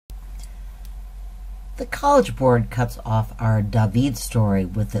The College Board cuts off our David story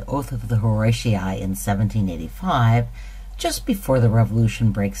with the Oath of the Horatii in 1785, just before the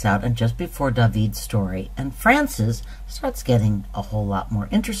revolution breaks out and just before David's story, and France's starts getting a whole lot more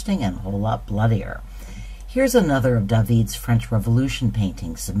interesting and a whole lot bloodier. Here's another of David's French Revolution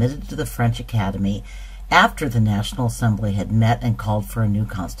paintings submitted to the French Academy after the National Assembly had met and called for a new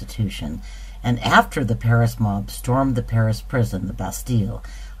constitution, and after the Paris mob stormed the Paris prison, the Bastille.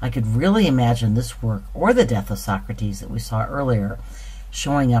 I could really imagine this work, or the death of Socrates that we saw earlier,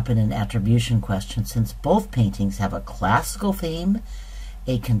 showing up in an attribution question, since both paintings have a classical theme,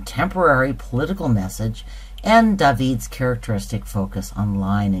 a contemporary political message, and David's characteristic focus on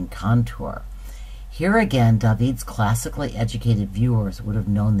line and contour. Here again, David's classically educated viewers would have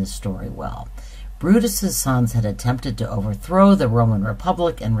known this story well. Brutus's sons had attempted to overthrow the Roman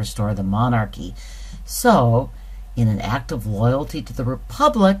Republic and restore the monarchy. So, in an act of loyalty to the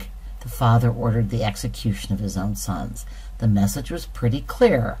Republic, the father ordered the execution of his own sons. The message was pretty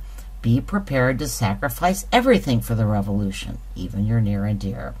clear. Be prepared to sacrifice everything for the revolution, even your near and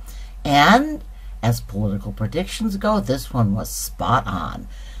dear. And, as political predictions go, this one was spot on.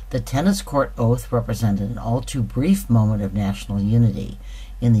 The tennis court oath represented an all too brief moment of national unity.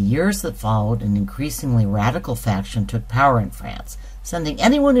 In the years that followed, an increasingly radical faction took power in France, sending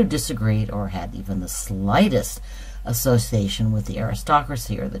anyone who disagreed or had even the slightest association with the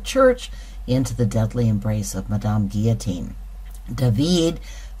aristocracy or the church into the deadly embrace of Madame Guillotine. David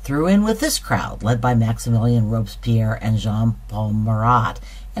threw in with this crowd, led by Maximilien Robespierre and Jean-Paul Marat,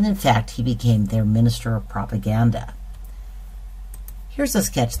 and in fact he became their minister of propaganda. Here's a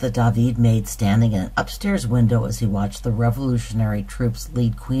sketch that David made standing in an upstairs window as he watched the revolutionary troops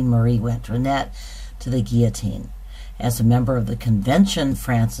lead Queen Marie Antoinette to the guillotine. As a member of the Convention,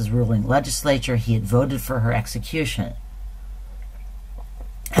 France's ruling legislature, he had voted for her execution.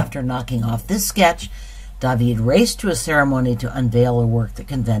 After knocking off this sketch, David raced to a ceremony to unveil a work the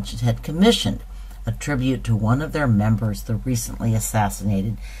Convention had commissioned, a tribute to one of their members, the recently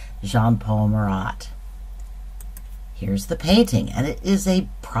assassinated Jean-Paul Marat. Here's the painting, and it is a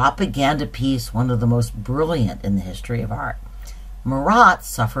propaganda piece, one of the most brilliant in the history of art. Marat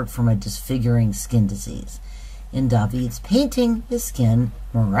suffered from a disfiguring skin disease. In David's painting, his skin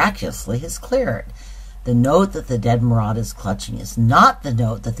miraculously has cleared. The note that the dead Marat is clutching is not the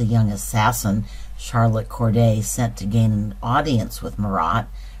note that the young assassin Charlotte Corday sent to gain an audience with Marat.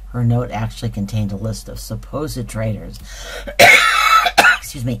 Her note actually contained a list of supposed traitors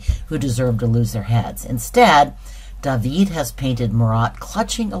who deserved to lose their heads. Instead, David has painted Marat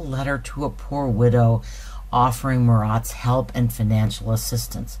clutching a letter to a poor widow offering Marat's help and financial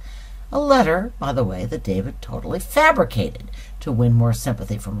assistance. A letter, by the way, that David totally fabricated to win more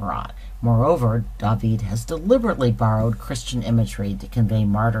sympathy from Marat. Moreover, David has deliberately borrowed Christian imagery to convey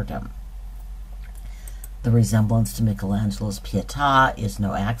martyrdom. The resemblance to Michelangelo's Pietà is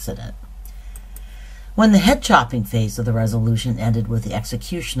no accident. When the head-chopping phase of the revolution ended with the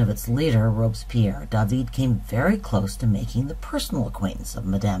execution of its leader, Robespierre, David came very close to making the personal acquaintance of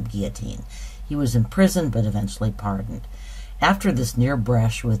Madame Guillotine. He was imprisoned but eventually pardoned. After this near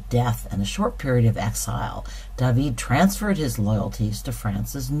brush with death and a short period of exile, David transferred his loyalties to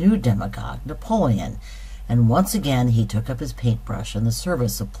France's new demagogue, Napoleon, and once again he took up his paintbrush in the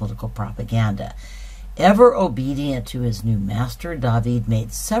service of political propaganda. Ever obedient to his new master, David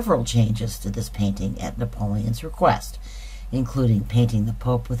made several changes to this painting at Napoleon's request, including painting the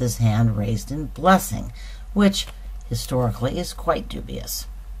Pope with his hand raised in blessing, which historically is quite dubious.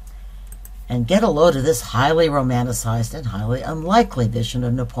 And get a load of this highly romanticized and highly unlikely vision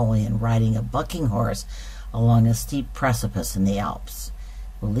of Napoleon riding a bucking horse along a steep precipice in the Alps.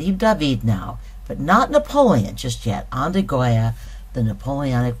 We'll leave David now, but not Napoleon just yet. On to Goya, the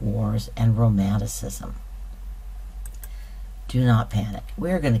Napoleonic Wars, and Romanticism. Do not panic.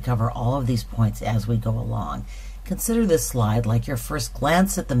 We are going to cover all of these points as we go along. Consider this slide like your first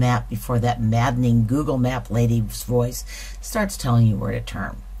glance at the map before that maddening Google Map lady's voice starts telling you where to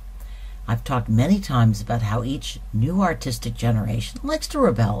turn. I've talked many times about how each new artistic generation likes to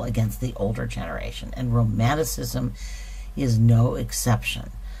rebel against the older generation, and Romanticism is no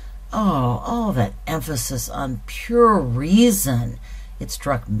exception. Oh, all that emphasis on pure reason. It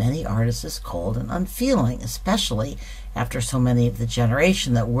struck many artists as cold and unfeeling, especially after so many of the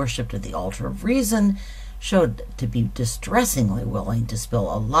generation that worshipped at the altar of reason showed to be distressingly willing to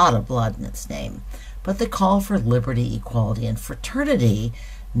spill a lot of blood in its name. But the call for liberty, equality, and fraternity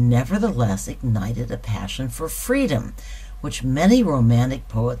nevertheless ignited a passion for freedom, which many romantic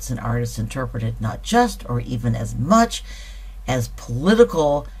poets and artists interpreted not just or even as much as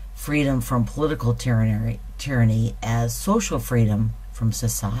political freedom from political tyranny as social freedom from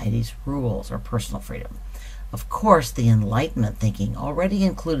society's rules or personal freedom. Of course, the Enlightenment thinking already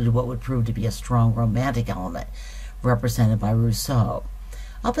included what would prove to be a strong romantic element, represented by Rousseau.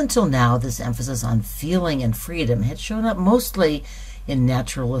 Up until now, this emphasis on feeling and freedom had shown up mostly in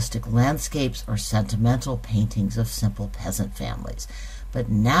naturalistic landscapes or sentimental paintings of simple peasant families. But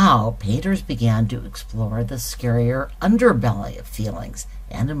now, painters began to explore the scarier underbelly of feelings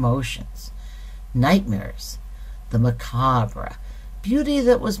and emotions. Nightmares, the macabre, beauty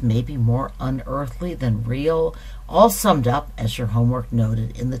that was maybe more unearthly than real, all summed up, as your homework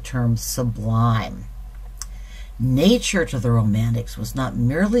noted, in the term sublime. Nature to the Romantics was not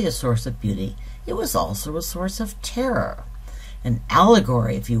merely a source of beauty, it was also a source of terror, an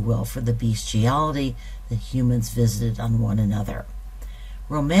allegory, if you will, for the bestiality that humans visited on one another.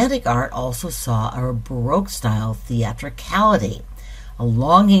 Romantic art also saw a Baroque-style theatricality, a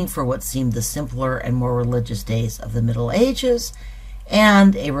longing for what seemed the simpler and more religious days of the Middle Ages,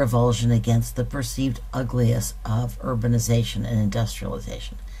 and a revulsion against the perceived ugliness of urbanization and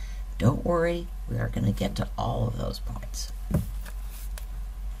industrialization. Don't worry, we are going to get to all of those points.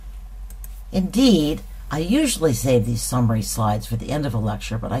 Indeed, I usually save these summary slides for the end of a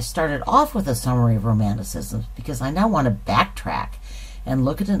lecture, but I started off with a summary of Romanticism because I now want to backtrack and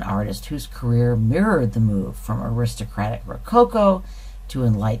look at an artist whose career mirrored the move from aristocratic Rococo to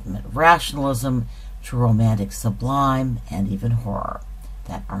Enlightenment rationalism to romantic sublime and even horror.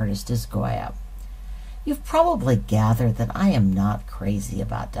 That artist is Goya. You've probably gathered that I am not crazy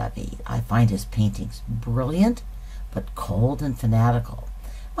about David. I find his paintings brilliant, but cold and fanatical.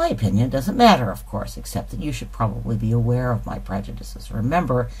 My opinion doesn't matter, of course, except that you should probably be aware of my prejudices.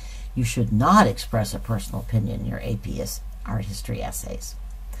 Remember, you should not express a personal opinion in your AP art history essays.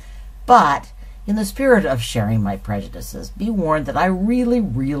 But, in the spirit of sharing my prejudices, be warned that I really,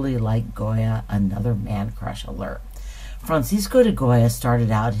 really like Goya, another man crush alert. Francisco de Goya started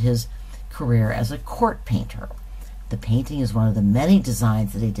out his career as a court painter. The painting is one of the many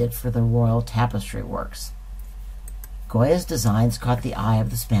designs that he did for the royal tapestry works. Goya's designs caught the eye of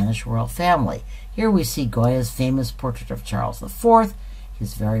the Spanish royal family. Here we see Goya's famous portrait of Charles IV,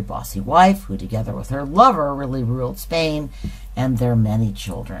 his very bossy wife, who together with her lover really ruled Spain, and their many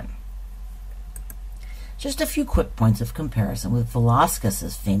children. Just a few quick points of comparison with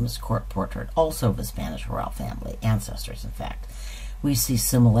Velázquez's famous court portrait, also of a Spanish royal family, ancestors in fact. We see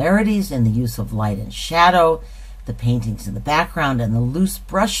similarities in the use of light and shadow, the paintings in the background, and the loose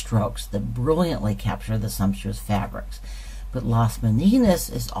brush strokes that brilliantly capture the sumptuous fabrics. But Las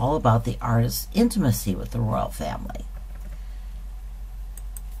Meninas is all about the artist's intimacy with the royal family.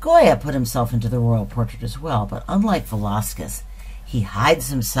 Goya put himself into the royal portrait as well, but unlike Velázquez, he hides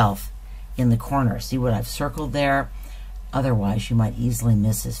himself in the corner. See what I've circled there? Otherwise, you might easily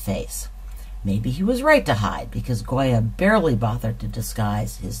miss his face. Maybe he was right to hide, because Goya barely bothered to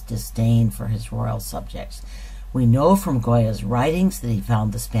disguise his disdain for his royal subjects. We know from Goya's writings that he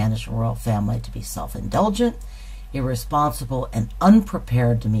found the Spanish royal family to be self-indulgent, irresponsible, and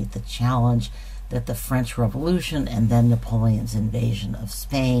unprepared to meet the challenge that the French Revolution and then Napoleon's invasion of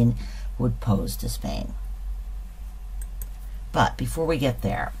Spain would pose to Spain. But before we get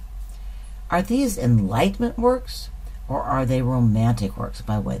there, are these Enlightenment works or are they romantic works?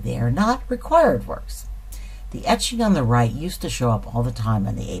 By the way, they are not required works. The etching on the right used to show up all the time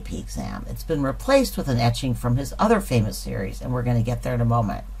on the AP exam. It's been replaced with an etching from his other famous series, and we're going to get there in a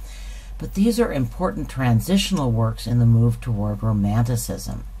moment. But these are important transitional works in the move toward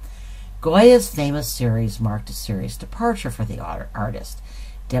Romanticism. Goya's famous series marked a serious departure for the artist,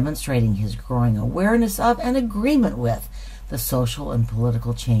 demonstrating his growing awareness of and agreement with the social and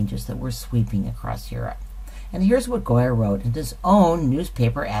political changes that were sweeping across Europe. And here's what Goya wrote in his own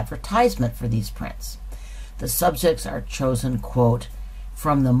newspaper advertisement for these prints. The subjects are chosen, quote,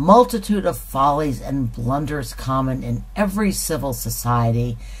 from the multitude of follies and blunders common in every civil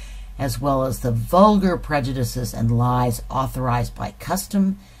society, as well as the vulgar prejudices and lies authorized by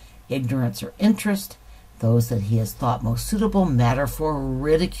custom, ignorance, or interest, those that he has thought most suitable matter for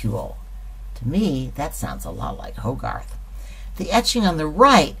ridicule. To me, that sounds a lot like Hogarth. The etching on the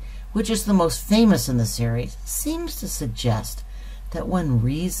right, which is the most famous in the series, seems to suggest that when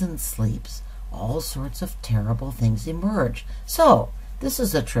reason sleeps, all sorts of terrible things emerge. So, this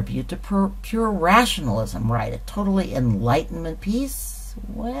is a tribute to pure rationalism, right? A totally Enlightenment piece?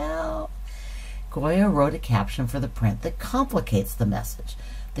 Well, Goya wrote a caption for the print that complicates the message.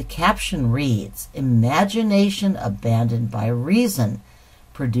 The caption reads, "Imagination abandoned by reason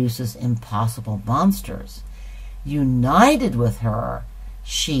produces impossible monsters. United with her,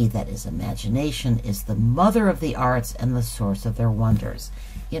 she, that is imagination, is the mother of the arts and the source of their wonders."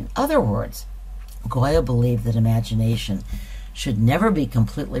 In other words, Goya believed that imagination should never be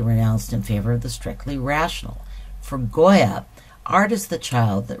completely renounced in favor of the strictly rational. For Goya, art is the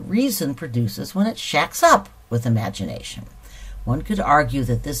child that reason produces when it shacks up with imagination. One could argue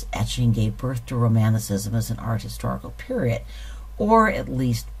that this etching gave birth to Romanticism as an art historical period, or at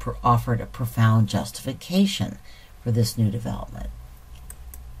least offered a profound justification for this new development.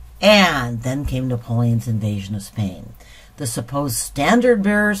 And then came Napoleon's invasion of Spain. The supposed standard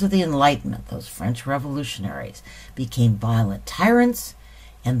bearers of the Enlightenment, those French revolutionaries, became violent tyrants,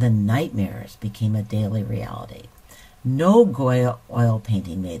 and the nightmares became a daily reality. No Goya oil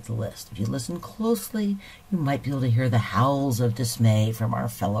painting made the list. If you listen closely, you might be able to hear the howls of dismay from our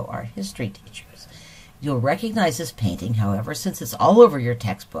fellow art history teachers. You'll recognize this painting, however, since it's all over your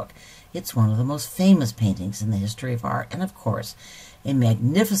textbook. It's one of the most famous paintings in the history of art, and of course, a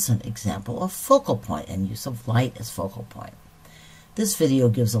magnificent example of focal point and use of light as focal point. This video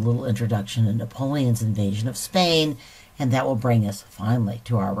gives a little introduction to Napoleon's invasion of Spain, and that will bring us finally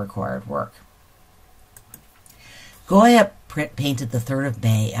to our required work. Goya painted the 3rd of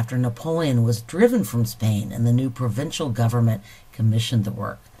May after Napoleon was driven from Spain and the new provincial government commissioned the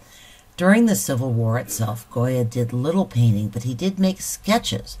work. During the Civil War itself, Goya did little painting, but he did make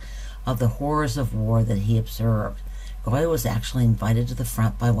sketches of the horrors of war that he observed. Goya was actually invited to the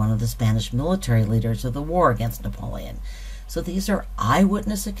front by one of the Spanish military leaders of the war against Napoleon. So these are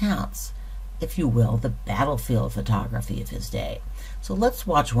eyewitness accounts, if you will, the battlefield photography of his day. So let's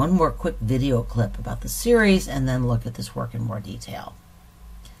watch one more quick video clip about the series and then look at this work in more detail.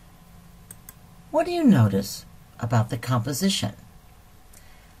 What do you notice about the composition?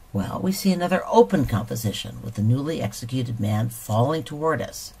 Well, we see another open composition with the newly executed man falling toward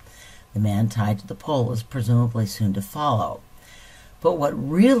us. The man tied to the pole is presumably soon to follow. But what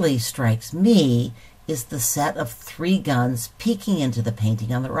really strikes me is the set of 3 guns peeking into the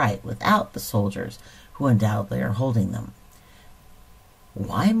painting on the right without the soldiers who undoubtedly are holding them.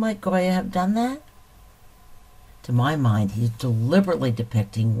 Why might Goya have done that? To my mind, he's deliberately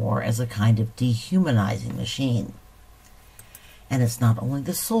depicting war as a kind of dehumanizing machine. And it's not only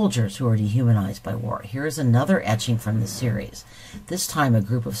the soldiers who are dehumanized by war. Here is another etching from the series. This time a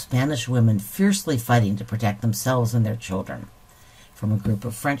group of Spanish women fiercely fighting to protect themselves and their children from a group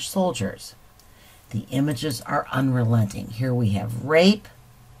of French soldiers. The images are unrelenting. Here we have rape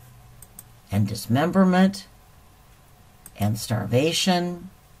and dismemberment and starvation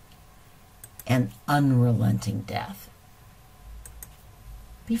and unrelenting death.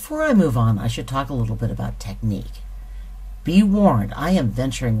 Before I move on, I should talk a little bit about technique. Be warned, I am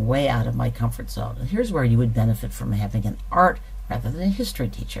venturing way out of my comfort zone, and here's where you would benefit from having an art rather than a history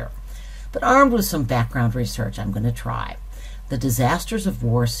teacher. But armed with some background research, I'm going to try. The Disasters of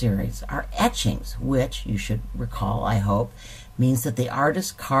War series are etchings, which, you should recall, I hope, means that the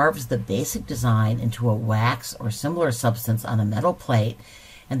artist carves the basic design into a wax or similar substance on a metal plate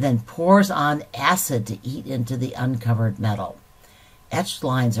and then pours on acid to eat into the uncovered metal. Etched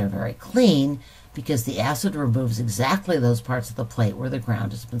lines are very clean, because the acid removes exactly those parts of the plate where the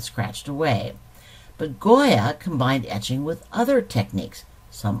ground has been scratched away. But Goya combined etching with other techniques,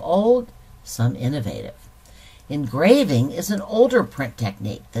 some old, some innovative. Engraving is an older print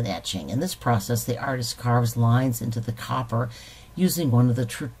technique than etching. In this process, the artist carves lines into the copper using one of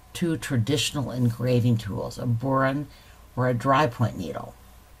the 2 traditional engraving tools, a burin or a dry point needle.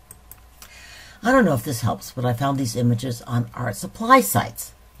 I don't know if this helps, but I found these images on art supply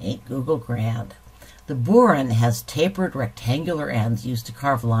sites. Ain't Google grand. The burin has tapered rectangular ends used to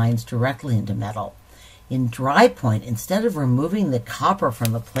carve lines directly into metal. In dry point, instead of removing the copper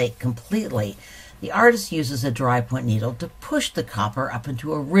from the plate completely, the artist uses a dry point needle to push the copper up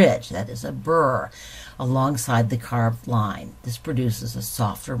into a ridge, that is a burr, alongside the carved line. This produces a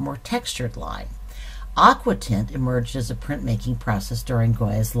softer, more textured line. Aquatint emerged as a printmaking process during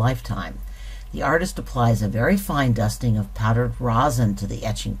Goya's lifetime. The artist applies a very fine dusting of powdered rosin to the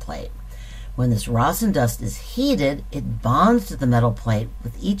etching plate. When this rosin dust is heated, it bonds to the metal plate,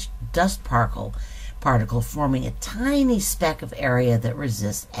 with each dust particle forming a tiny speck of area that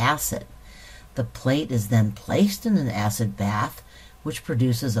resists acid. The plate is then placed in an acid bath, which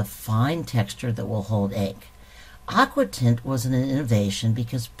produces a fine texture that will hold ink. Aquatint was an innovation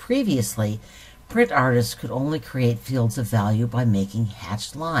because previously print artists could only create fields of value by making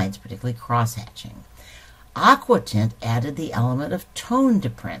hatched lines, particularly cross-hatching. Aquatint added the element of tone to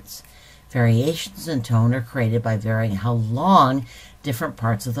prints. Variations in tone are created by varying how long different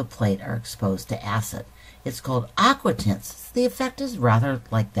parts of the plate are exposed to acid. It's called aquatints. The effect is rather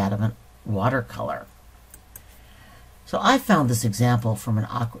like that of an watercolor. So I found this example from an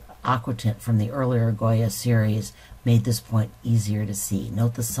aquatint from the earlier Goya series made this point easier to see.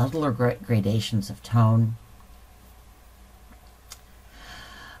 Note the subtler gradations of tone.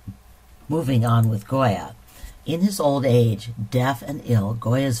 Moving on with Goya. In his old age, deaf and ill,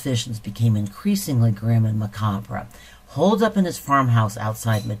 Goya's visions became increasingly grim and macabre. Holed up in his farmhouse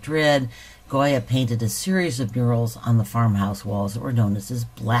outside Madrid, Goya painted a series of murals on the farmhouse walls that were known as his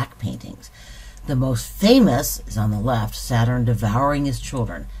black paintings. The most famous is on the left, Saturn devouring his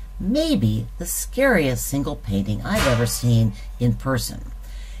children, maybe the scariest single painting I've ever seen in person.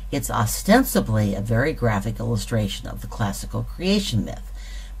 It's ostensibly a very graphic illustration of the classical creation myth,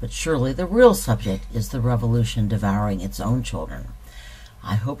 but surely the real subject is the revolution devouring its own children.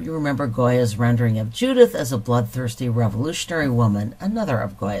 I hope you remember Goya's rendering of Judith as a bloodthirsty revolutionary woman, another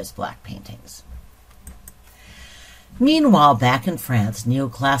of Goya's black paintings. Meanwhile, back in France,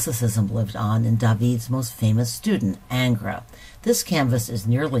 neoclassicism lived on in David's most famous student, Ingres. This canvas is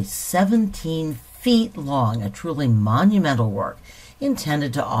nearly 17 feet long, a truly monumental work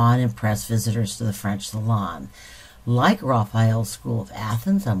intended to awe and impress visitors to the French salon. Like Raphael's School of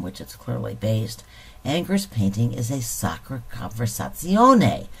Athens, on which it's clearly based, Ingres' painting is a sacra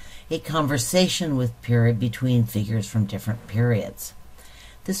conversazione, a conversation between figures from different periods.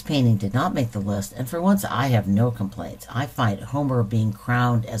 This painting did not make the list, and for once I have no complaints. I find Homer being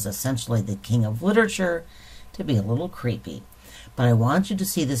crowned as essentially the king of literature to be a little creepy. But I want you to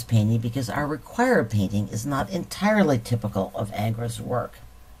see this painting because our required painting is not entirely typical of Ingres' work.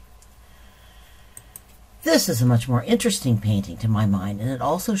 This is a much more interesting painting to my mind, and it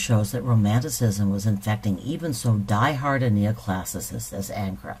also shows that Romanticism was infecting even so die-hard a neoclassicist as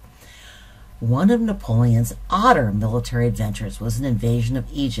Ingres. One of Napoleon's odder military adventures was an invasion of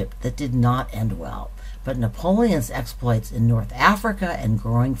Egypt that did not end well, but Napoleon's exploits in North Africa and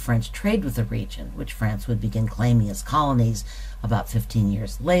growing French trade with the region, which France would begin claiming as colonies about 15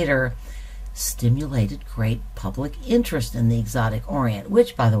 years later, stimulated great public interest in the exotic Orient,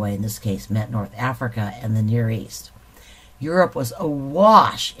 which, by the way, in this case meant North Africa and the Near East. Europe was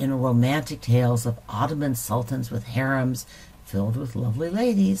awash in romantic tales of Ottoman sultans with harems filled with lovely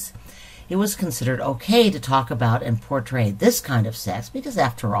ladies. It was considered okay to talk about and portray this kind of sex because,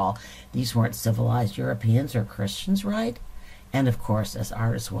 after all, these weren't civilized Europeans or Christians, right? And, of course, as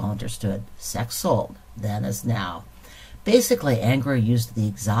artists well understood, sex sold, then as now. Basically, Ingres used the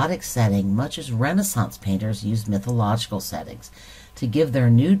exotic setting much as Renaissance painters used mythological settings to give their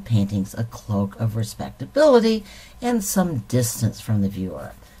nude paintings a cloak of respectability and some distance from the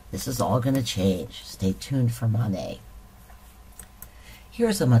viewer. This is all going to change. Stay tuned for Manet.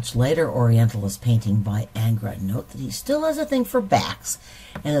 Here's a much later Orientalist painting by Ingres. Note that he still has a thing for backs,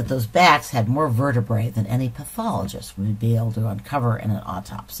 and that those backs had more vertebrae than any pathologist would be able to uncover in an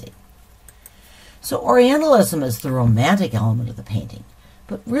autopsy. So Orientalism is the romantic element of the painting,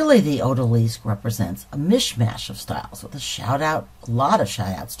 but really the odalisque represents a mishmash of styles with a lot of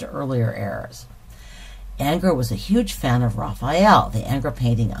shout-outs to earlier eras. Ingres was a huge fan of Raphael. The Ingres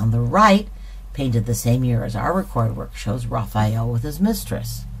painting on the right, painted the same year as our recorded work, shows Raphael with his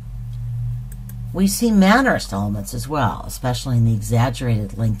mistress. We see Mannerist elements as well, especially in the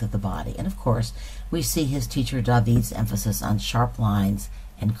exaggerated length of the body, and of course we see his teacher David's emphasis on sharp lines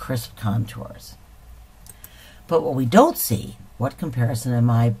and crisp contours. But what we don't see, what comparison am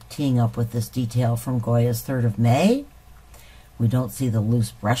I teeing up with this detail from Goya's 3rd of May? We don't see the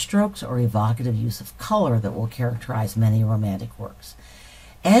loose brushstrokes or evocative use of color that will characterize many romantic works.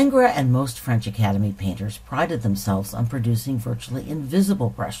 Ingres and most French Academy painters prided themselves on producing virtually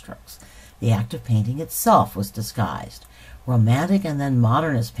invisible brushstrokes. The act of painting itself was disguised. Romantic and then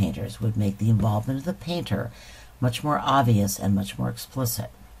modernist painters would make the involvement of the painter much more obvious and much more explicit.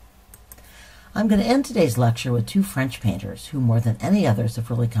 I'm going to end today's lecture with two French painters who, more than any others, have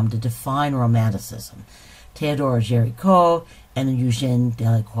really come to define Romanticism, Théodore Géricault and Eugène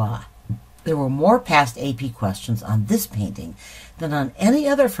Delacroix. There were more past AP questions on this painting than on any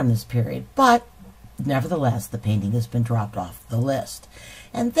other from this period, but nevertheless, the painting has been dropped off the list.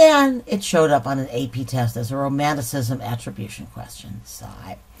 And then it showed up on an AP test as a Romanticism attribution question.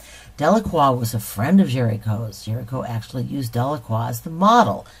 Sigh. Delacroix was a friend of Géricault's. Géricault actually used Delacroix as the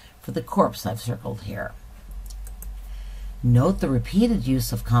model for the corpse I've circled here. Note the repeated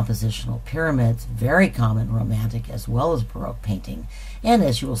use of compositional pyramids, very common in Romantic as well as Baroque painting, and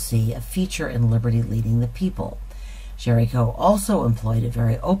as you will see, a feature in Liberty Leading the People. Géricault also employed a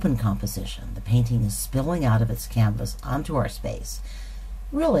very open composition. The painting is spilling out of its canvas onto our space,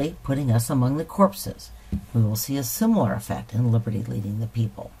 really putting us among the corpses. We will see a similar effect in Liberty Leading the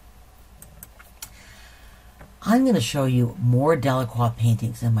People. I'm going to show you more Delacroix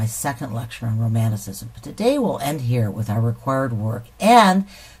paintings in my second lecture on Romanticism, but today we'll end here with our required work and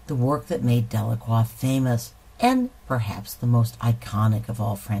the work that made Delacroix famous and perhaps the most iconic of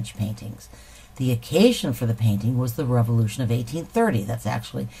all French paintings, The occasion for the painting was the Revolution of 1830. That's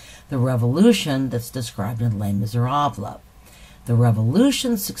actually the revolution that's described in Les Miserables. The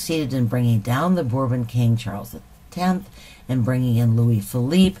revolution succeeded in bringing down the Bourbon king Charles X and bringing in Louis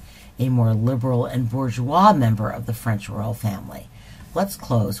Philippe, a more liberal and bourgeois member of the French royal family. Let's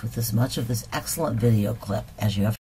close with as much of this excellent video clip as you have